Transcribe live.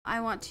I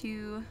want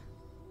to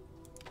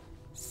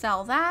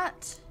sell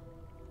that.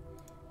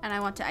 And I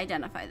want to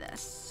identify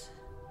this.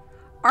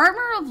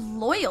 Armor of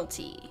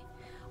Loyalty.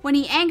 When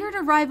he angered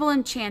a rival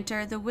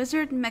enchanter, the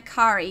wizard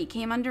Makari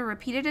came under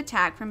repeated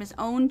attack from his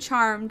own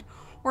charmed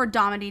or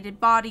dominated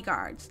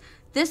bodyguards.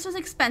 This was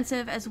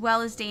expensive as well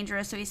as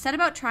dangerous, so he set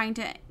about trying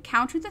to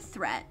counter the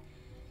threat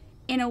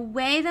in a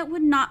way that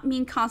would not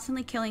mean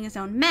constantly killing his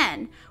own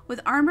men.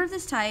 With armor of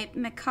this type,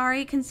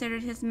 Makari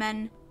considered his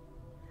men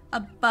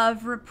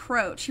above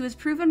reproach. He was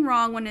proven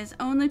wrong when his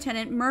own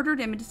lieutenant murdered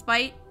him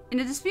in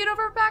a dispute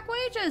over back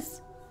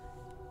wages.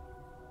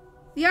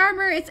 The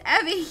armor, it's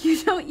heavy.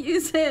 You don't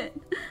use it.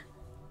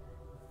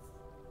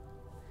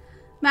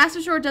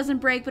 Master Sword doesn't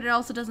break, but it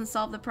also doesn't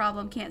solve the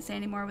problem. Can't say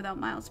anymore without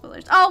mild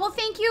spoilers. Oh, well,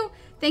 thank you.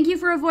 Thank you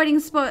for avoiding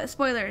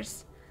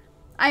spoilers.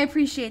 I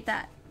appreciate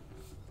that.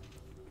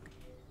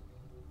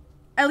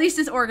 At least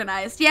it's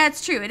organized. Yeah,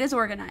 it's true. It is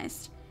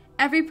organized.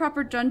 Every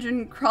proper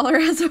dungeon crawler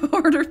has a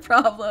order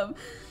problem.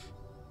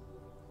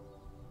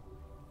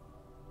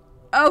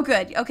 Oh,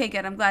 good. Okay,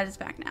 good. I'm glad it's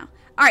back now.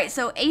 Alright,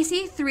 so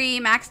AC 3,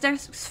 max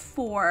dex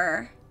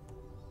 4.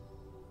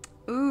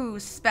 Ooh,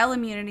 spell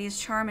immunities,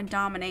 charm, and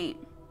dominate.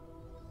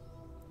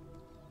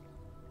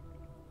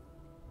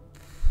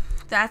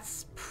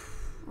 That's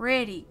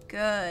pretty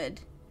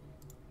good.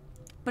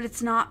 But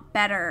it's not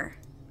better.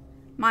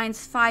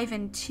 Mine's 5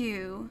 and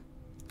 2.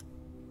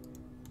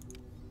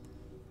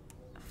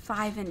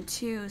 5 and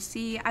 2.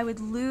 See, I would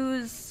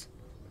lose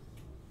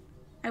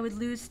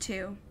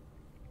 2.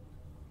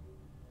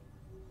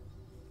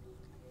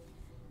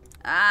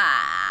 I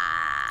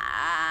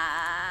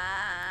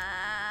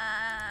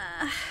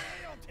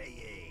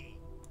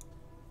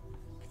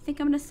think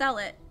I'm gonna sell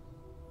it.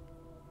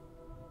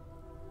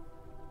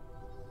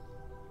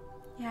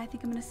 Yeah, I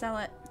think I'm gonna sell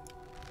it.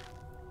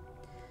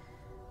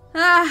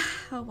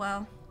 Oh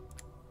well.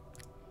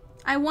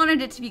 I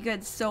wanted it to be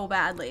good so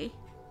badly.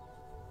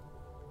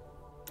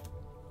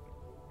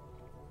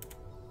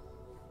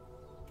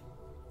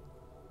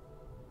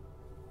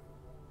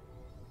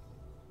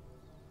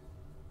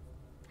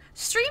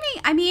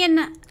 Streaming, I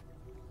mean,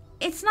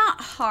 it's not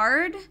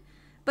hard,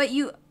 but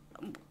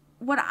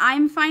what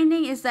I'm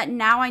finding is that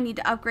now I need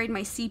to upgrade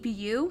my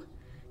CPU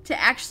to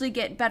actually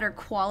get better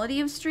quality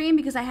of stream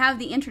because I have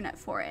the internet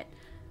for it.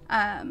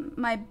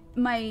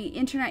 My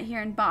internet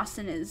here in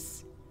Boston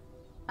is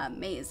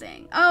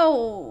amazing.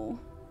 Oh,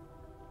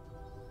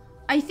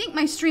 I think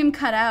my stream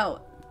cut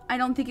out. I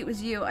don't think it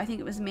was you. I think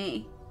it was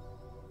me.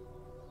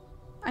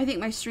 I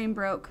think my stream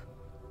broke.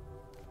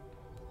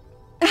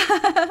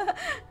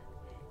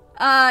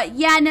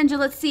 Yeah, Ninja,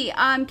 let's see.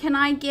 Can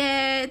I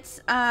get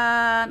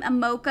a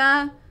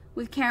mocha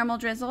with caramel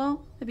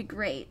drizzle? That'd be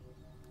great.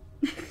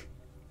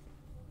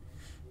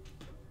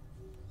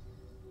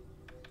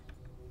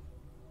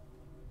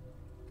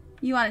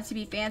 You want it to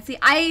be fancy?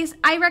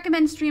 I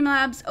recommend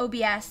Streamlabs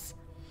OBS.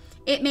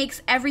 It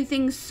makes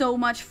everything so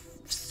much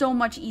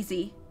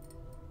easy.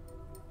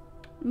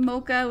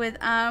 Mocha with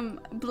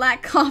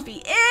black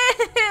coffee.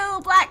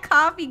 Ew, black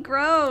coffee,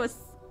 gross.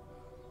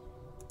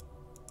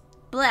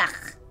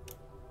 Blech.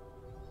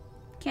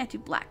 Can't do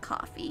black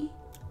coffee.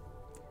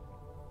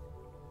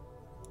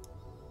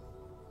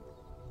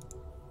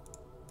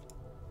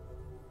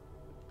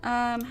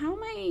 How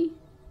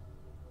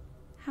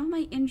am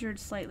I injured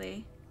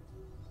slightly?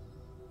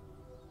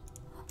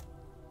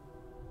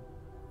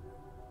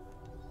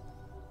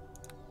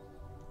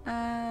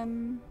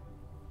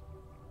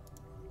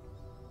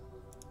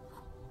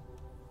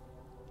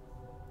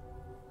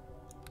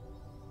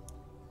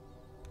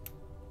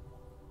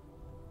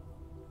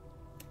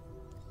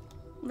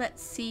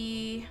 Let's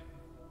see.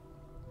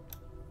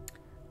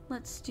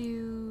 Let's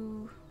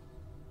do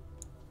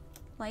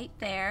light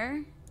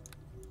there.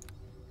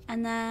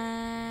 And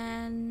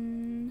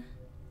then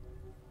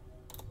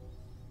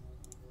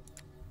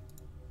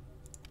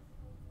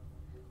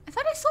I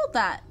thought I sold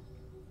that.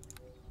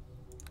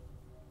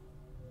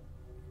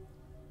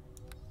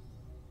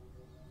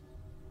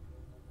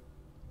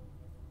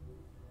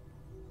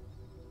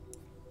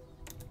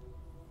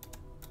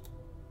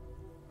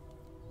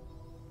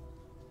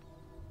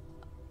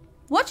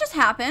 What just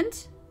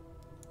happened?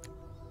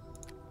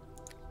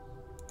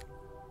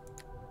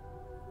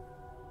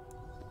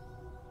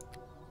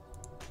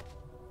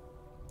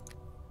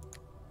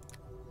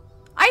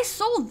 I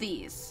sold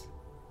these.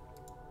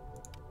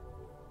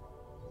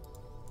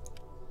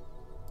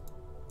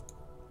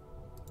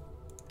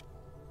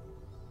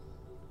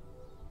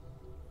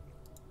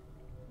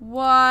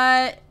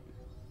 What?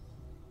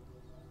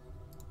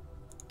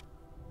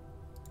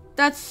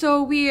 That's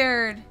so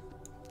weird.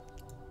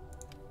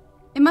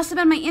 It must have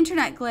been my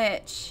internet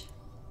glitch.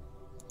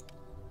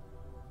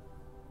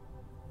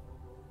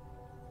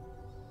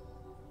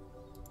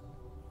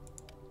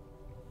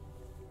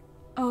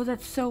 Oh,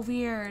 that's so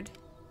weird.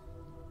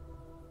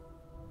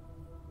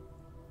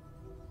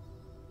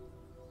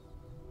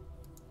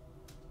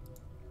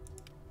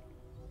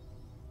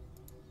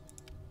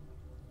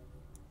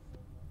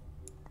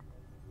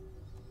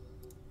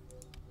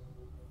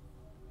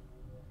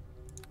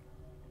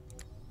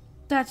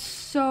 That's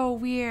so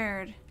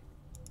weird.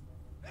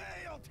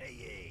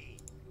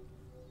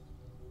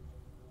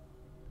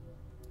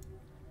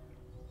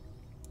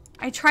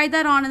 I tried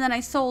that on and then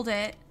I sold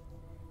it.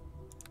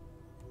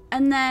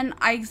 And then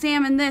I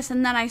examined this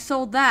and then I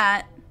sold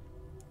that.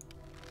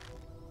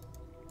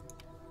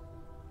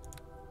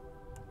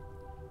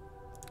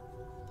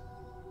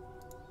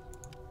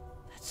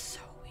 That's so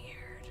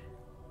weird.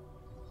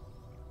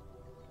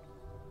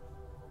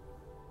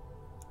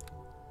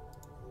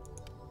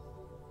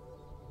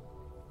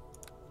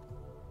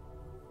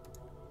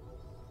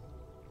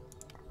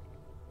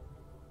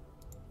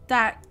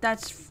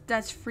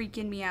 That's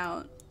freaking me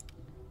out.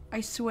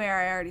 I swear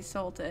I already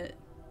sold it.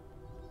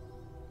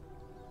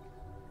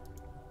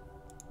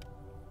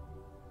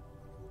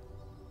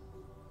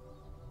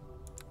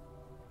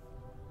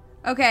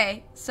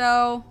 Okay,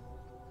 so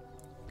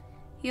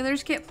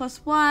healer's kit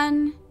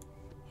 +1,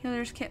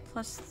 healer's kit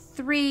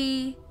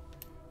 +3,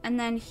 and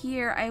then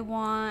here I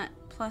want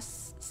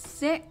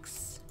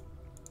 +6,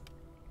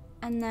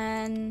 and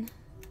then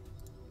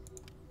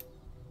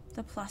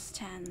the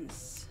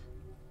 +10s.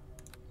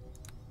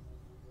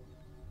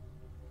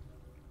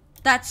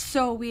 That's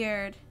so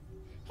weird.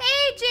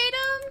 Hey,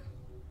 Jadam!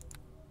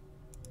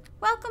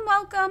 Welcome,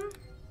 welcome.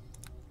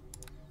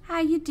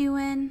 How you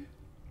doing?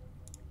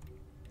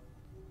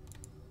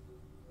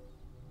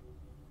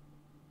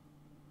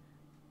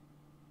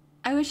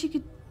 I wish you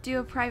could do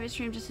a private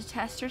stream just to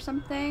test or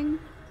something.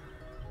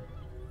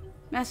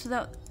 Mess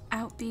without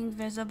being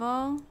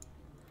visible.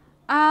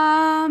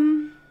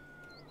 Come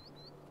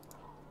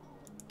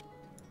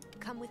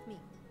with me.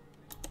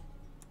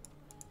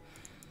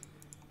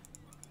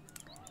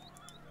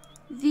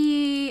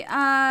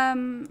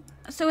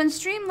 So in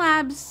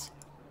Streamlabs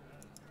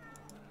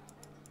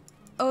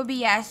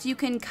OBS, you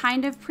can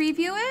kind of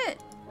preview it,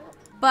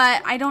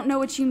 but I don't know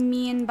what you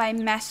mean by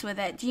mess with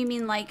it. Do you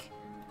mean like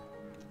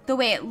the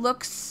way it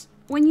looks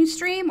when you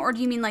stream, or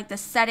do you mean like the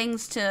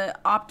settings to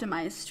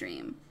optimize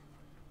stream?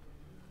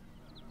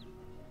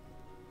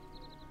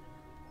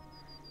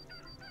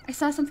 I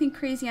saw something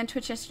crazy on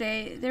Twitch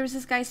yesterday. There was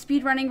this guy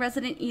speedrunning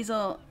Resident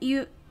Evil,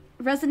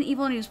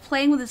 and he was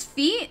playing with his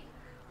feet.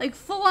 Like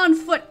full-on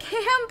foot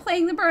cam,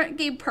 playing the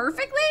game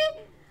perfectly?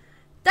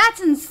 That's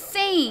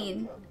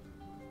insane.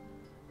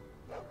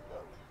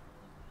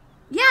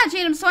 Yeah,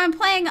 Jadam, so I'm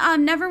playing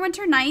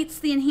Neverwinter Nights,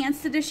 the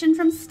enhanced edition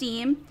from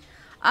Steam.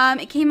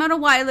 It came out a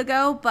while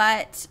ago,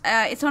 but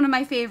it's one of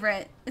my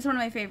favorite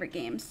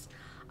games.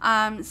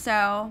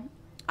 So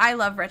I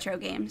love retro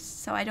games,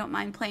 so I don't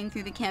mind playing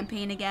through the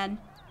campaign again.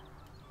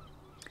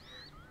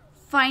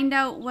 Find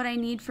out what I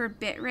need for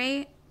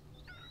bitrate.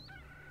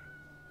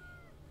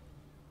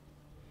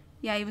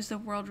 Yeah, he was the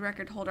world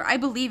record holder. I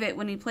believe it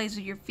when he plays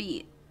with your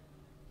feet.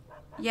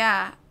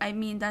 Yeah, I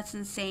mean, that's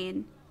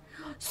insane.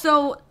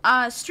 So,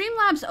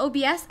 Streamlabs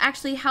OBS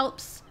actually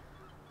helps,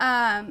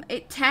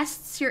 it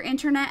tests your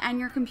internet and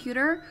your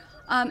computer,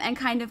 and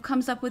kind of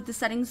comes up with the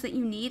settings that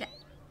you need,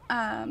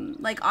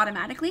 like,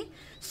 automatically.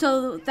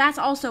 So, that's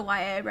also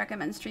why I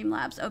recommend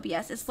Streamlabs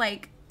OBS. It's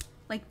like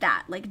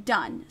that, like,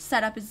 done.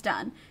 Setup is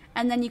done.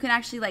 And then you can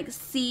actually, like,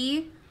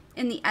 see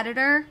in the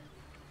editor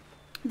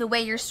the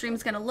way your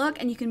stream's gonna look,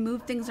 and you can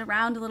move things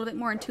around a little bit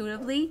more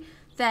intuitively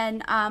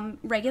than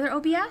regular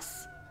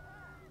OBS.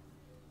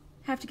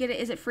 Have to get it.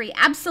 Is it free?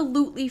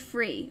 Absolutely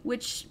free,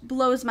 which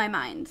blows my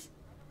mind.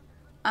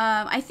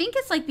 I think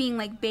it's like being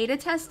like beta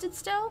tested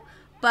still,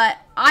 but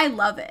I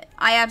love it.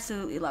 I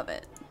absolutely love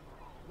it.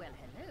 Well,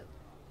 hello.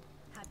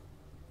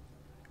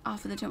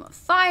 Off of the Tome of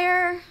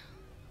Fire.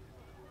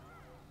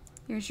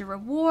 Here's your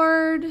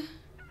reward.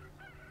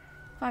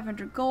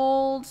 500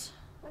 gold.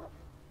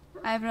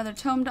 I have another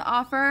tome to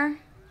offer.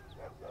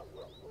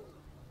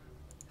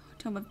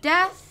 Tome of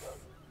Death.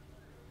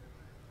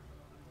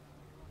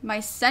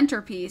 My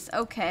centerpiece.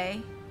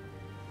 Okay.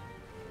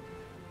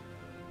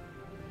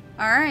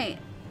 Alright.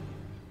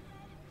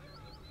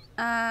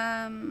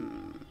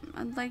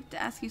 I'd like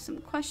to ask you some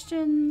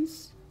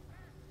questions.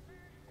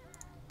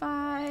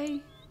 Bye.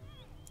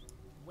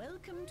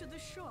 Welcome to the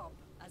shop,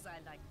 as I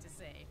like to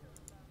say.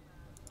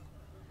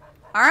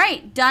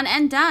 Alright, done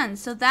and done.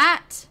 So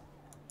that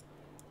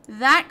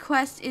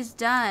quest is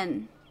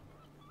done.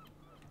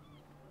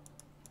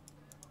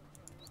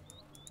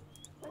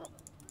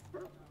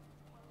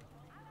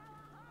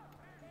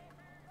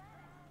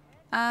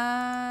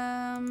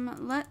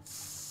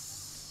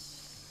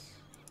 Let's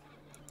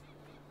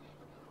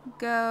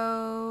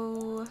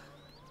go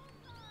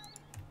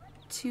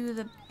to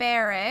the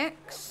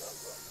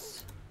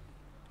barracks.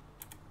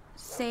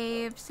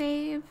 Save,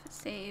 save,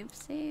 save,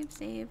 save,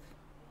 save.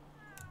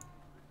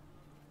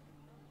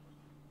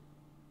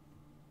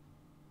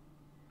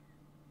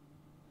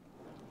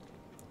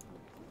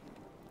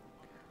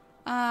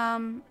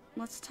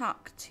 Let's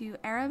talk to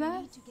Arabeth.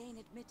 You need to gain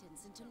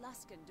admittance into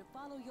Luskan to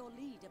follow your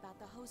lead about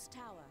the host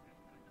tower.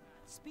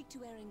 Speak to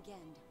Aarin.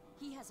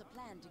 He has a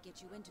plan to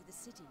get you into the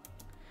city.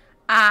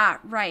 Ah,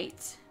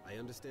 right. I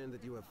understand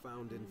that you have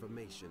found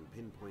information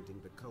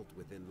pinpointing the cult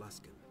within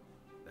Luskan.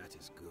 That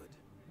is good.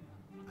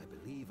 I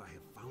believe I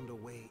have found a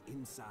way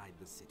inside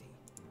the city.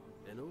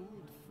 An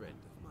old friend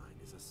of mine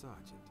is a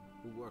sergeant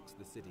who works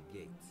the city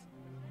gates.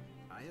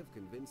 I have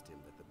convinced him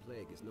that the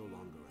plague is no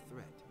longer a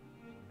threat,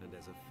 and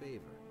as a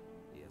favor,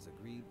 he has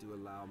agreed to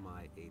allow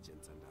my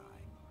agents and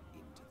I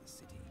into the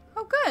city.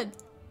 Oh, good.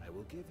 I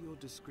will give your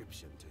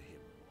description to him,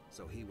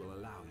 so he will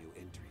allow you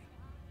entry.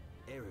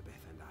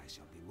 Erebeth and I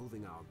shall be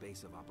moving our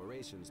base of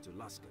operations to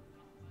Luskan,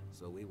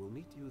 so we will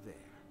meet you there.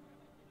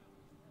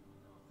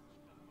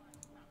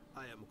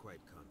 I am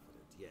quite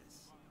confident,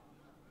 yes.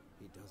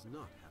 He does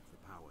not have the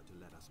power to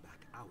let us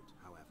back out,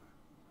 however.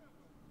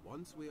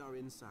 Once we are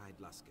inside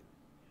Luskan,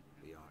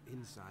 we are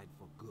inside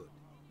for good,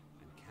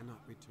 and cannot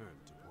return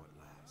to Port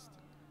Last.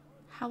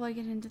 How will I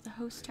get into the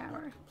host I'm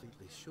tower? not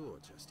completely sure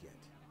just yet.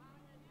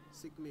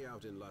 Seek me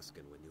out in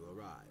Luskan when you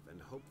arrive,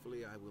 and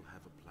hopefully I will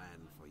have a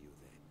plan for you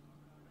then.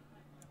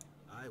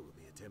 I will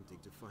be attempting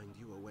to find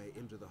you a way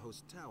into the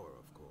host tower,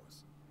 of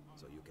course,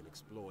 so you can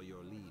explore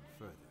your lead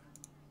further.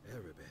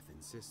 Erebeth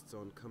insists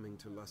on coming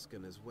to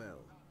Luskan as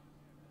well.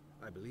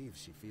 I believe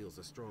she feels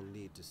a strong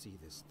need to see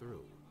this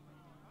through,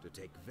 to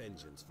take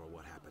vengeance for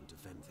what happened to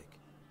Fenthic.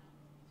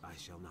 I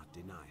shall not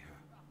deny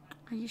her.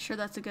 Are you sure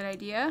that's a good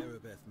idea?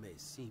 Erebeth may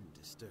seem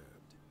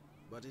disturbed,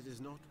 but it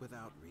is not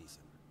without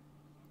reason.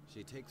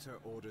 She takes her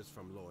orders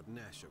from Lord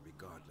Nasher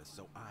regardless,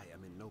 so I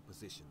am in no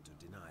position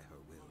to deny her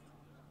will.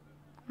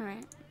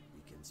 Alright.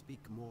 We can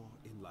speak more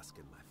in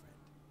Luskan, my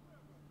friend.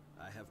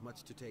 I have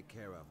much to take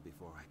care of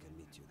before I can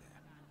meet you there.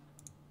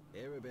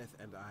 Erebeth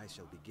and I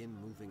shall begin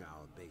moving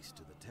our base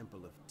to the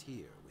Temple of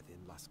Tyr within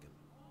Luskan.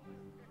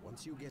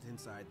 Once you get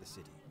inside the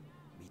city,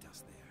 meet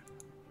us there.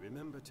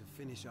 Remember to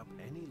finish up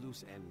any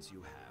loose ends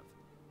you have,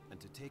 and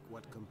to take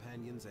what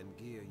companions and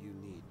gear you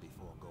need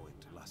before going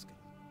to Luskan.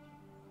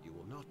 You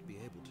will not be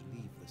able to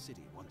leave the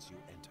city once you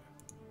enter.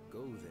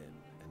 Go then,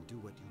 and do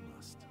what you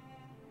must.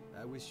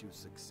 I wish you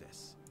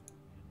success.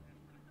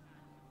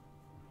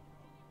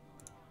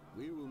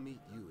 We will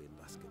meet you in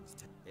Luskan's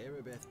temple.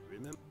 Erebeth,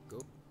 remember,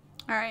 go.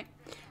 Alright.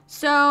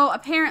 So,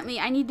 apparently,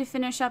 I need to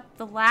finish up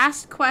the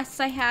last quests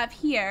I have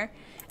here,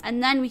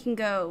 and then we can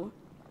go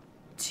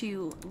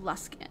to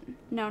Luskan.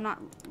 No,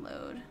 not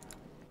load.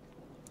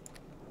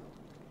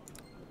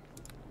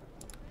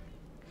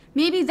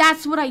 Maybe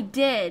that's what I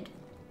did.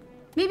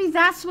 Maybe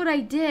that's what I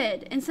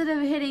did. Instead of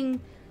hitting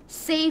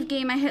save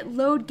game, I hit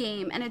load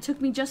game, and it took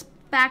me just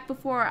back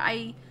before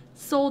I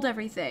sold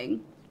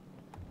everything.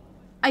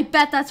 I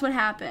bet that's what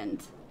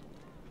happened.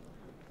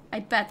 I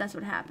bet that's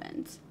what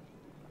happened.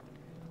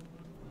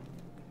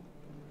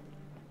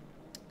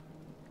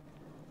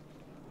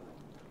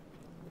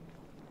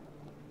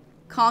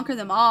 Conquer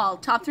them all.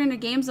 Top 300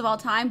 games of all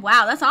time.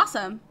 Wow, that's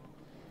awesome.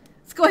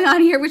 What's going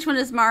on here? Which one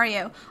is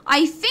Mario?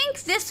 I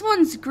think this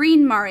one's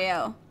green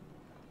Mario.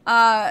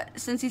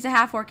 Since he's a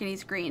half-orc and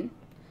he's green.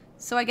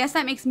 So I guess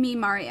that makes me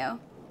Mario.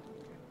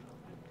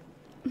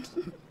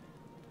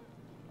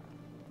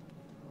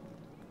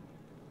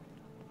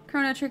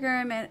 Chrono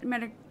Trigger,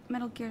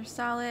 Metal Gear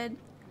Solid.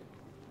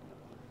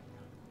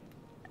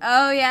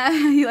 Oh yeah,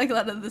 you like a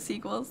lot of the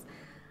sequels.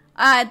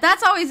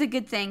 That's always a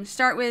good thing.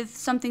 Start with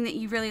something that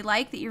you really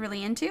like, that you're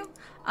really into.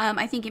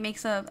 I think it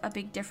makes a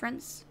big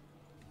difference.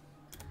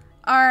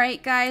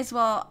 Alright guys,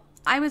 well,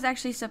 I was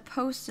actually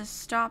supposed to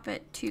stop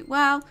at 2.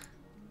 Well,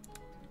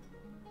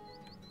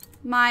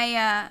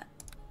 my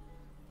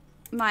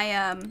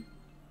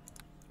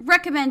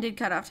recommended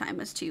cutoff time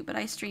was 2, but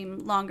I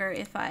stream longer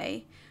if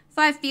I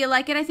feel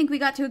like it. I think we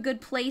got to a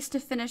good place to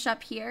finish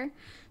up here.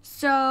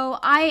 So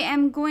I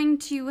am going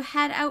to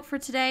head out for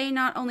today.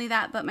 Not only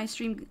that, but my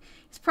stream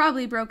is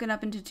probably broken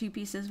up into 2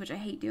 pieces, which I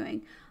hate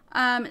doing.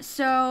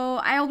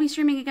 So I'll be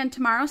streaming again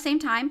tomorrow, same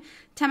time,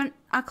 10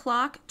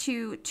 o'clock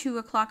to 2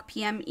 o'clock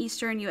p.m.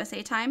 Eastern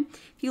USA time.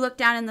 If you look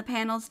down in the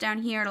panels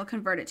down here, it'll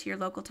convert it to your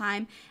local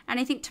time. And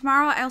I think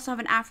tomorrow I also have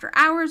an after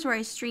hours where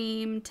I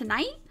stream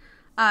tonight,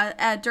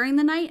 during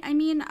the night, I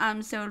mean.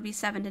 So it'll be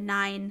 7 to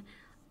 9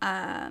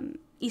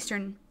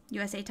 Eastern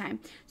USA time.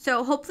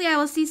 So hopefully I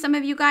will see some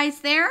of you guys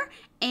there,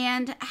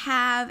 and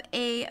have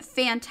a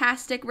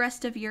fantastic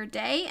rest of your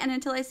day. And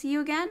until I see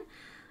you again,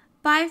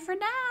 bye for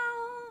now.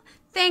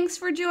 Thanks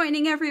for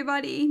joining,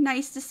 everybody.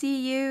 Nice to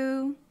see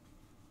you.